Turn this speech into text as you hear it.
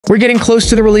We're getting close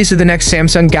to the release of the next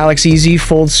Samsung Galaxy Z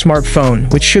Fold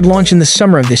smartphone, which should launch in the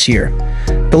summer of this year.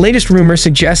 The latest rumor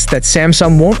suggests that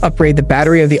Samsung won't upgrade the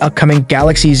battery of the upcoming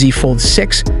Galaxy Z Fold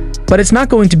 6, but it's not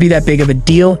going to be that big of a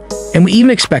deal, and we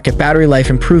even expect a battery life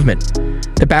improvement.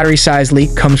 The battery size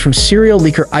leak comes from serial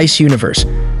leaker Ice Universe,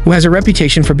 who has a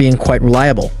reputation for being quite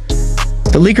reliable.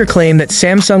 The leaker claimed that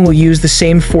Samsung will use the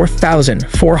same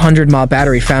 4,400 mAh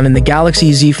battery found in the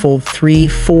Galaxy Z Fold 3,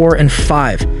 4, and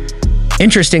 5.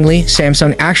 Interestingly,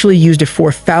 Samsung actually used a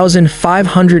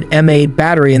 4,500 mAh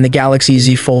battery in the Galaxy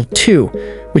Z Fold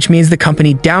 2, which means the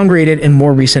company downgraded in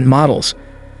more recent models.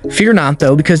 Fear not,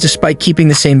 though, because despite keeping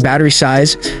the same battery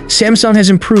size, Samsung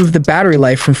has improved the battery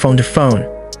life from phone to phone.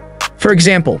 For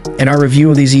example, in our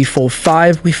review of the Z Fold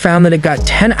 5, we found that it got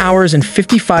 10 hours and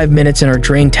 55 minutes in our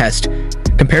drain test,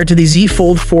 compared to the Z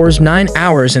Fold 4's 9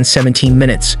 hours and 17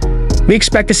 minutes. We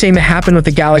expect the same to happen with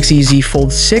the Galaxy Z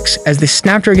Fold 6, as the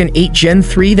Snapdragon 8 Gen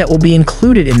 3 that will be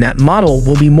included in that model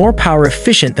will be more power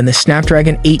efficient than the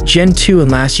Snapdragon 8 Gen 2 in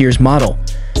last year's model.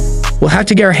 We'll have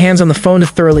to get our hands on the phone to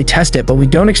thoroughly test it, but we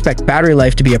don't expect battery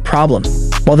life to be a problem.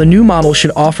 While the new model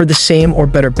should offer the same or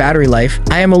better battery life,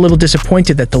 I am a little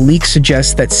disappointed that the leak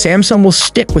suggests that Samsung will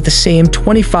stick with the same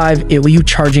 25 IWU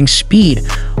charging speed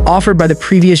offered by the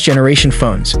previous generation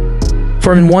phones.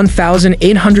 For a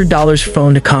 $1,800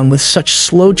 phone to come with such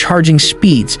slow charging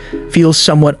speeds feels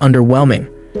somewhat underwhelming.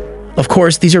 Of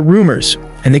course, these are rumors,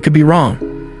 and they could be wrong.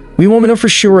 We won't know for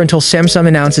sure until Samsung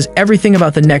announces everything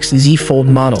about the next Z Fold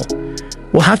model.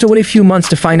 We'll have to wait a few months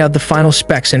to find out the final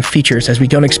specs and features, as we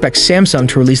don't expect Samsung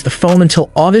to release the phone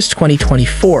until August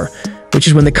 2024, which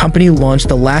is when the company launched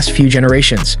the last few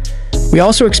generations. We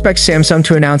also expect Samsung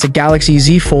to announce a Galaxy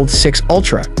Z Fold 6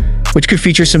 Ultra, which could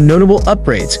feature some notable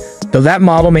upgrades, though that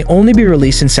model may only be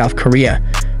released in South Korea.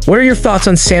 What are your thoughts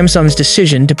on Samsung's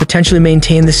decision to potentially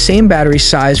maintain the same battery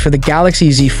size for the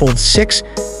Galaxy Z Fold 6,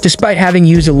 despite having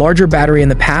used a larger battery in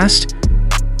the past?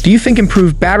 Do you think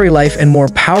improved battery life and more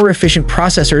power-efficient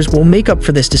processors will make up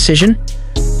for this decision?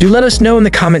 Do let us know in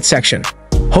the comment section.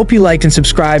 Hope you liked and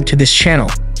subscribed to this channel.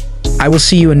 I will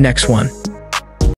see you in next one.